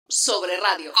Sobre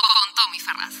Radio con Tommy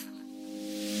Ferraz.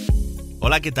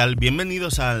 Hola, ¿qué tal?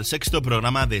 Bienvenidos al sexto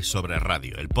programa de Sobre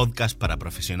Radio, el podcast para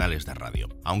profesionales de radio,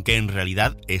 aunque en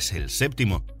realidad es el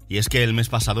séptimo. Y es que el mes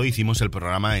pasado hicimos el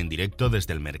programa en directo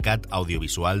desde el Mercat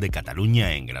Audiovisual de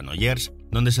Cataluña en Granollers,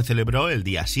 donde se celebró el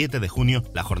día 7 de junio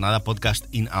la jornada Podcast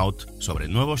In-Out sobre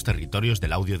nuevos territorios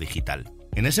del audio digital.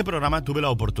 En ese programa tuve la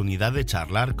oportunidad de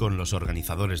charlar con los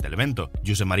organizadores del evento,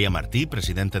 Josep María Martí,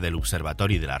 presidente del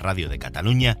Observatori de la Radio de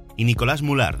Cataluña, y Nicolás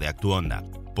Mular, de Actuonda.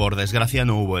 Por desgracia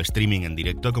no hubo streaming en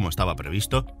directo como estaba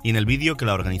previsto, y en el vídeo que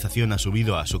la organización ha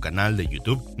subido a su canal de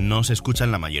YouTube no se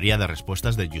escuchan la mayoría de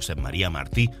respuestas de Josep María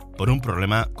Martí por un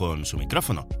problema con su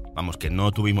micrófono. Vamos, que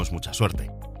no tuvimos mucha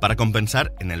suerte. Para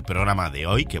compensar, en el programa de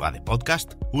hoy, que va de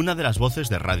podcast, una de las voces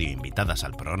de radio invitadas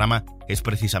al programa es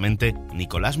precisamente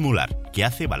Nicolás Mular, que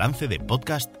hace balance de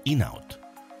Podcast In-Out.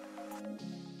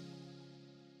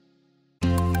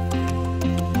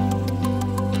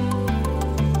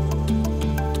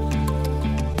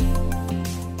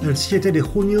 El 7 de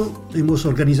junio hemos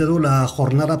organizado la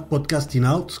jornada Podcast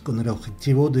In-Out con el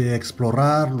objetivo de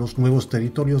explorar los nuevos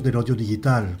territorios del audio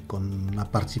digital, con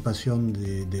la participación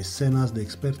de decenas de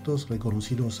expertos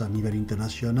reconocidos a nivel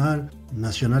internacional,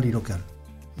 nacional y local.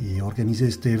 Y organicé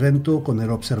este evento con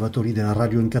el Observatori de la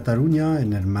Radio en Cataluña,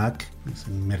 en el MAC, es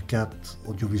el Mercat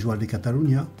Audiovisual de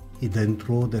Cataluña, y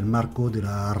dentro del marco de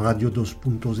la Radio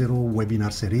 2.0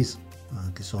 Webinar Series,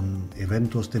 que son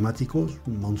eventos temáticos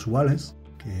mensuales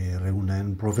que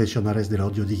reúnen profesionales del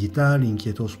audio digital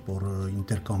inquietos por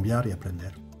intercambiar y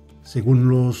aprender. Según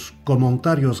los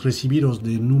comentarios recibidos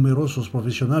de numerosos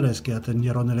profesionales que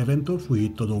atendieron el evento, fue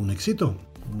todo un éxito.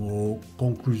 Como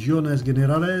conclusiones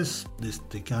generales,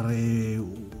 destacaré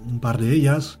un par de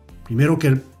ellas. Primero, que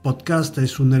el podcast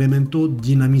es un elemento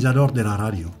dinamizador de la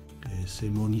radio.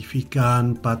 Se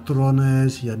modifican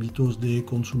patrones y hábitos de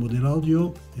consumo del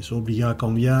audio. Eso obliga a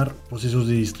cambiar procesos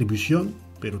de distribución,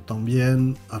 pero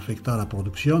también afecta a la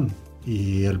producción.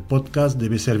 Y el podcast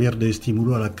debe servir de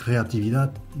estímulo a la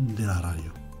creatividad de la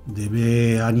radio.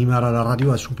 Debe animar a la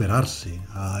radio a superarse,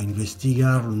 a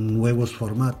investigar nuevos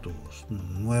formatos,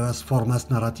 nuevas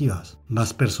formas narrativas,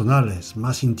 más personales,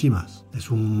 más íntimas. Es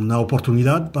una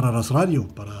oportunidad para las radios,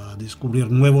 para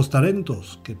descubrir nuevos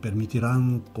talentos que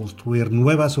permitirán construir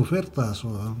nuevas ofertas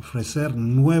o ofrecer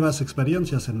nuevas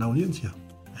experiencias en la audiencia.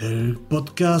 El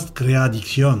podcast crea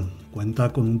adicción,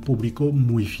 cuenta con un público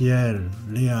muy fiel,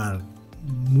 leal,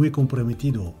 muy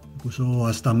comprometido, incluso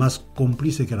hasta más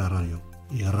cómplice que la radio.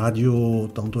 Y la radio,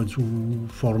 tanto en su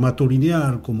formato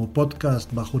lineal como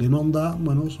podcast bajo demanda,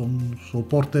 son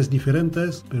soportes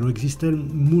diferentes, pero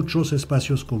existen muchos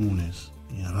espacios comunes.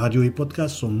 Y la radio y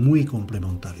podcast son muy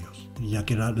complementarios, ya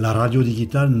que la radio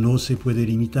digital no se puede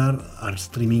limitar al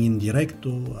streaming en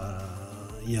directo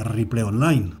y al replay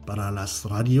online. Para las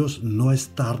radios no es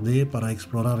tarde para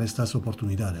explorar estas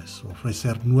oportunidades,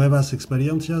 ofrecer nuevas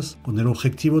experiencias con el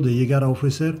objetivo de llegar a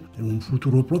ofrecer en un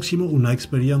futuro próximo una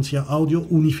experiencia audio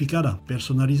unificada,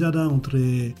 personalizada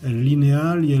entre el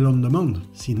lineal y el on demand.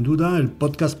 Sin duda, el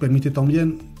podcast permite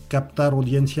también captar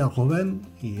audiencia joven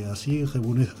y así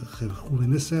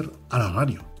rejuvenecer a la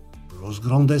radio. Los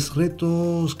grandes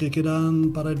retos que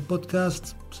quedan para el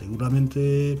podcast,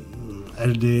 seguramente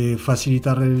el de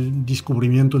facilitar el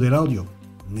descubrimiento del audio.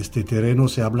 En este terreno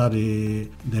se habla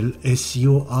del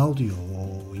SEO audio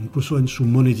o incluso en su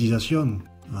monetización,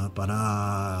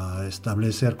 para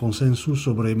establecer consensos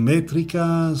sobre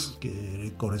métricas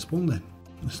que corresponden.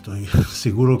 Estoy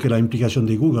seguro que la implicación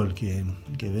de Google que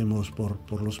vemos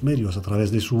por los medios a través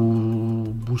de su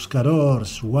buscador,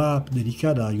 su app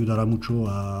dedicada, ayudará mucho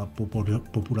a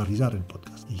popularizar el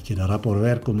podcast. Y quedará por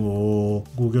ver cómo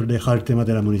Google deja el tema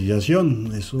de la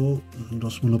monetización. Eso,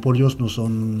 los monopolios no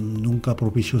son nunca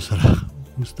propicios a la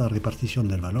justa repartición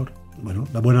del valor.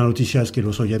 La buena noticia es que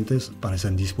los oyentes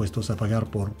parecen dispuestos a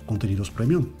pagar por contenidos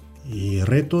premium. Y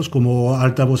retos como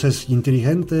altavoces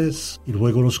inteligentes y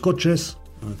luego los coches,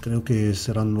 creo que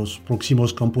serán los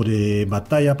próximos campos de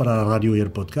batalla para la radio y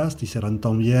el podcast, y serán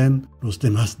también los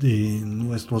temas de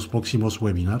nuestros próximos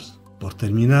webinars. Por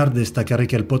terminar, destacaré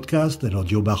que el podcast, el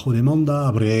audio bajo demanda,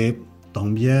 abre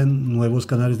también nuevos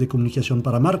canales de comunicación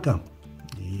para marca,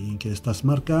 y que estas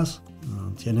marcas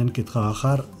tienen que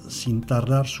trabajar sin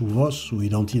tardar su voz, su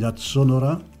identidad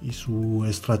sonora y su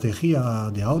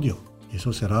estrategia de audio.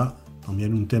 Eso será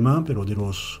también un tema, pero de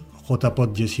los JPod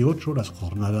 18, las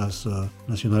jornadas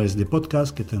nacionales de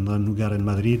podcast que tendrán lugar en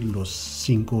Madrid los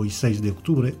 5 y 6 de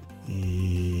octubre.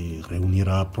 Y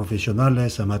reunirá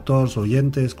profesionales, amateurs,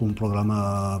 oyentes con un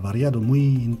programa variado muy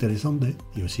interesante.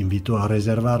 Y os invito a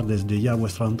reservar desde ya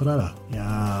vuestra entrada.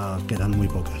 Ya quedan muy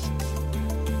pocas.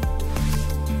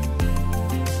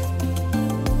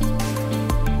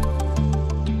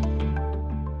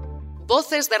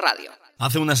 Voces de Radio.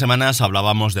 Hace unas semanas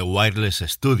hablábamos de Wireless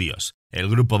Studios. El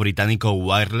grupo británico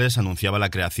Wireless anunciaba la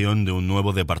creación de un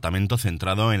nuevo departamento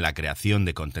centrado en la creación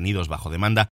de contenidos bajo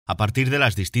demanda a partir de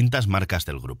las distintas marcas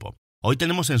del grupo. Hoy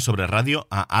tenemos en Sobre Radio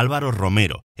a Álvaro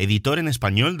Romero, editor en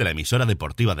español de la emisora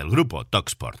deportiva del grupo,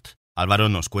 TalkSport. Álvaro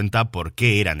nos cuenta por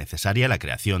qué era necesaria la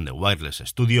creación de Wireless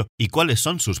Studio y cuáles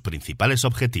son sus principales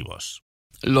objetivos.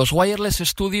 Los Wireless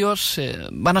Studios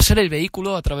van a ser el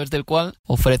vehículo a través del cual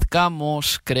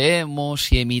ofrezcamos,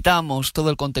 creemos y emitamos todo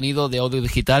el contenido de audio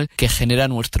digital que genera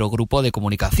nuestro grupo de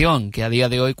comunicación, que a día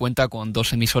de hoy cuenta con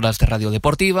 2 emisoras de radio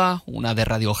deportiva, una de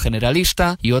radio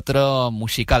generalista y otra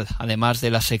musical, además de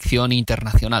la sección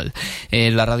internacional.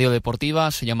 La radio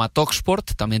deportiva se llama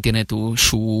TalkSport, también tiene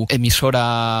su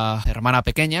emisora hermana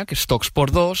pequeña, que es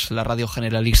TalkSport 2, la radio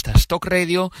generalista es Talk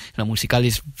Radio, la musical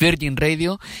es Virgin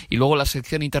Radio, y luego la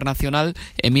sección internacional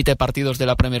emite partidos de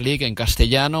la Premier League en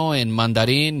castellano, en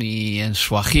mandarín y en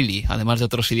suajili, además de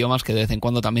otros idiomas que de vez en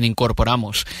cuando también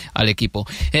incorporamos al equipo.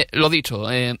 Lo dicho,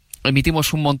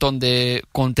 emitimos un montón de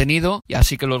contenido y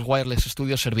así que los Wireless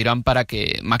Studios servirán para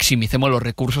que maximicemos los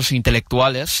recursos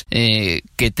intelectuales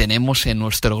que tenemos en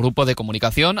nuestro grupo de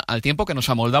comunicación, al tiempo que nos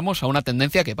amoldamos a una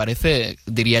tendencia que parece,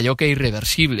 diría yo, que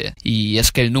irreversible, y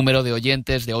es que el número de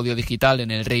oyentes de audio digital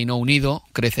en el Reino Unido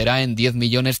crecerá en 10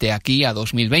 millones de aquí a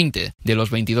 2020, de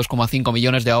los 22,5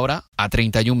 millones de ahora a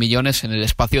 31 millones en el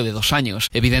espacio de 2 años.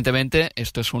 Evidentemente,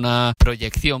 esto es una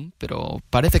proyección, pero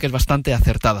parece que es bastante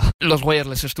acertada. Los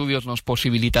Wireless Studios nos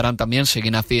posibilitarán también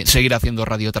seguir haciendo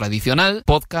radio tradicional,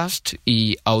 podcast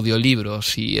y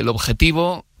audiolibros, y el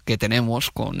objetivo que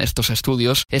tenemos con estos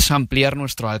estudios es ampliar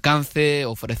nuestro alcance,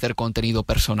 ofrecer contenido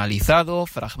personalizado,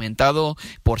 fragmentado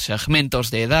por segmentos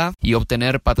de edad y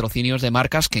obtener patrocinios de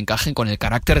marcas que encajen con el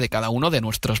carácter de cada uno de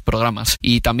nuestros programas.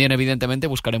 Y también, evidentemente,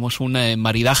 buscaremos un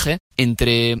maridaje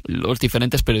entre los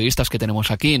diferentes periodistas que tenemos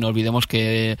aquí. No olvidemos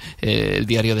que el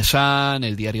diario The Sun,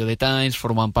 el diario The Times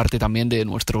forman parte también de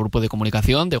nuestro grupo de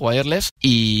comunicación de Wireless,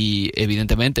 y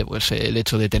evidentemente pues el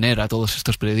hecho de tener a todos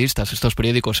estos periodistas, estos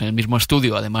periódicos en el mismo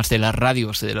estudio, además de las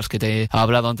radios de las que te he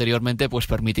hablado anteriormente, pues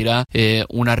permitirá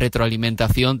una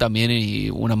retroalimentación también y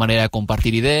una manera de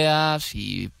compartir ideas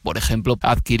y, por ejemplo,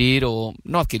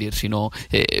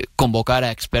 convocar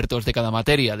a expertos de cada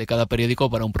materia, de cada periódico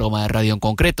para un programa de radio en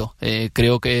concreto.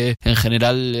 Creo que en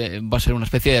general va a ser una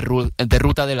especie de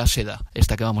ruta de la seda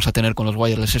esta que vamos a tener con los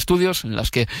Wireless Studios, en las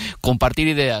que compartir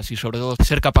ideas y sobre todo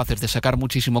ser capaces de sacar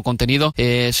muchísimo contenido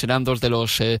serán 2 de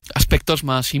los aspectos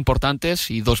más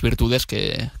importantes y 2 virtudes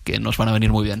que nos van a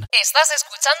venir muy bien. Estás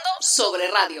escuchando Sobre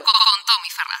Radio con Tommy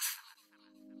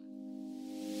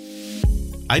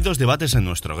Ferraz. Hay 2 debates en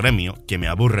nuestro gremio que me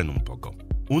aburren un poco.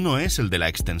 Uno es el de la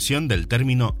extensión del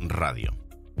término radio.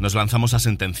 Nos lanzamos a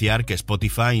sentenciar que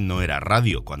Spotify no era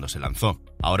radio cuando se lanzó.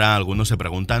 Ahora algunos se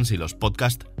preguntan si los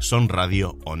podcasts son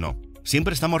radio o no.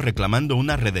 Siempre estamos reclamando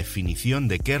una redefinición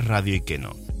de qué es radio y qué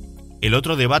no. El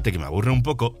otro debate que me aburre un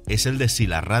poco es el de si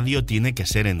la radio tiene que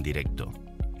ser en directo.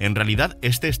 En realidad,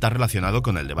 este está relacionado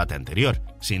con el debate anterior.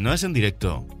 Si no es en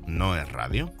directo, ¿no es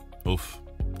radio? Uf,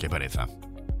 qué pereza.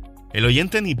 El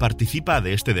oyente ni participa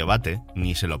de este debate,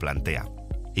 ni se lo plantea.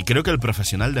 Y creo que el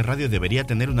profesional de radio debería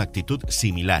tener una actitud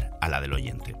similar a la del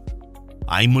oyente.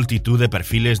 Hay multitud de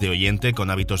perfiles de oyente con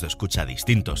hábitos de escucha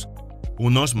distintos.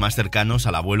 Unos más cercanos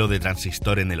al abuelo de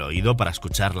transistor en el oído para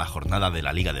escuchar la jornada de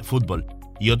la Liga de Fútbol,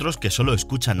 y otros que solo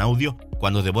escuchan audio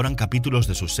cuando devoran capítulos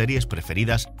de sus series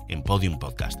preferidas en Podium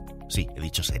Podcast. Sí, he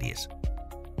dicho series.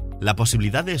 La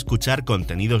posibilidad de escuchar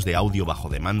contenidos de audio bajo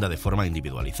demanda de forma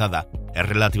individualizada es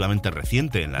relativamente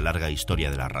reciente en la larga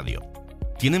historia de la radio.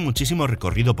 Tiene muchísimo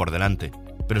recorrido por delante,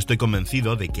 pero estoy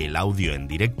convencido de que el audio en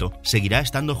directo seguirá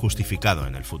estando justificado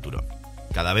en el futuro.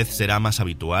 Cada vez será más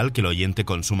habitual que el oyente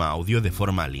consuma audio de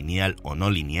forma lineal o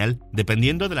no lineal,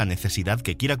 dependiendo de la necesidad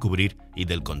que quiera cubrir y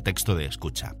del contexto de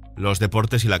escucha. Los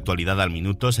deportes y la actualidad al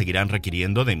minuto seguirán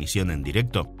requiriendo de emisión en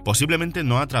directo, posiblemente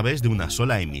no a través de una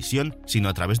sola emisión, sino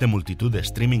a través de multitud de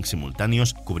streaming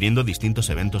simultáneos cubriendo distintos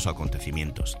eventos o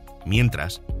acontecimientos.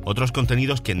 Mientras, otros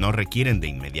contenidos que no requieren de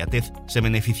inmediatez se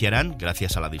beneficiarán,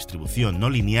 gracias a la distribución no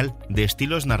lineal, de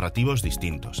estilos narrativos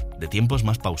distintos, de tiempos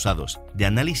más pausados, de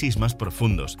análisis más profundos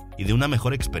y de una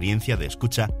mejor experiencia de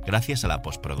escucha gracias a la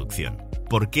postproducción.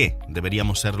 ¿Por qué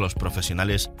deberíamos ser los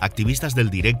profesionales activistas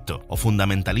del directo o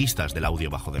fundamentalistas del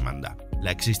audio bajo demanda? La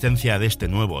existencia de este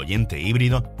nuevo oyente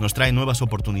híbrido nos trae nuevas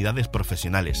oportunidades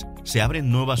profesionales, se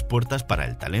abren nuevas puertas para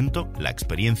el talento, la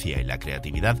experiencia y la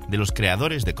creatividad de los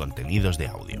creadores de contenidos de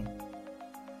audio.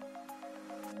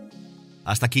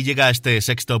 Hasta aquí llega este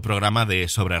 6º programa de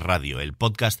Sobre Radio, el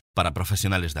podcast para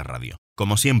profesionales de radio.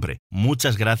 Como siempre,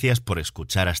 muchas gracias por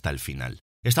escuchar hasta el final.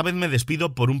 Esta vez me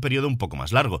despido por un periodo un poco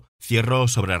más largo. Cierro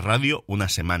Sobre Radio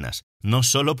unas semanas, no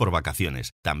solo por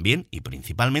vacaciones, también y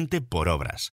principalmente por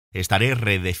obras. Estaré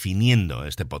redefiniendo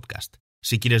este podcast.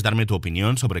 Si quieres darme tu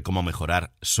opinión sobre cómo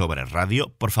mejorar Sobre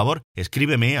Radio, por favor,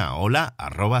 escríbeme a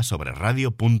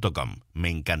hola@sobreradio.com.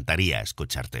 Me encantaría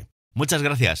escucharte. Muchas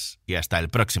gracias y hasta el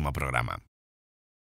próximo programa.